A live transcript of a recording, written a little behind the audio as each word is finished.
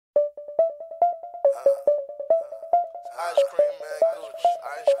Ice cream man, Gucci.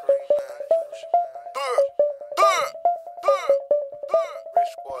 Ice cream man, Gucci.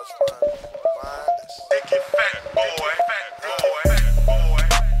 Rich squad's finest. Dicky fat boy, fat boy.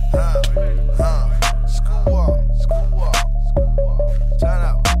 School up. Turn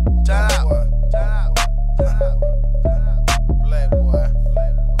up. Black boy.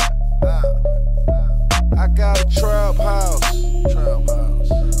 I got a trap house.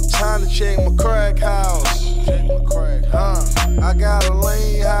 Time to check my crack house. I got a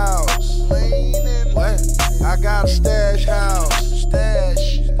lean house. I got a stash house.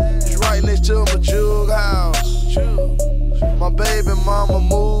 It's right next to my jug house. My baby mama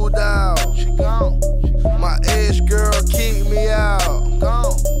moved out. My ex-girl kicked me out.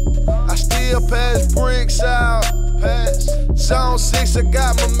 I still pass bricks out. Zone 6, I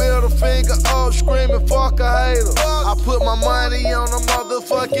got my middle finger up, screaming fuck a hater. I put my money on a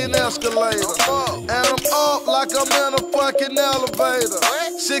motherfucking escalator. And I'm up like I'm in a fucking elevator.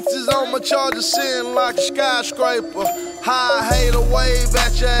 6s on my charger sitting like a skyscraper. High hater wave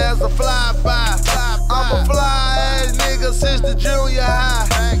at your ass to fly by. I'm a fly ass nigga since the junior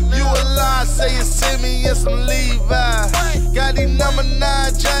high. You a lie, say you see me in some Levi. Got these number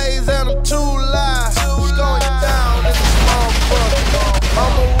 9 J's and I'm too live. It's going down in this motherfucker.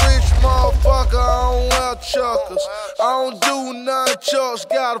 I'm a rich motherfucker, I don't wear chuckers. I don't do none chucks,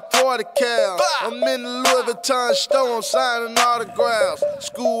 got a 40 cal. I'm in the Louis Vuitton store, I'm signing autographs.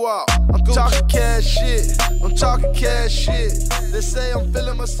 School up, I'm talking cash shit. They say I'm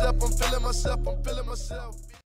feeling myself.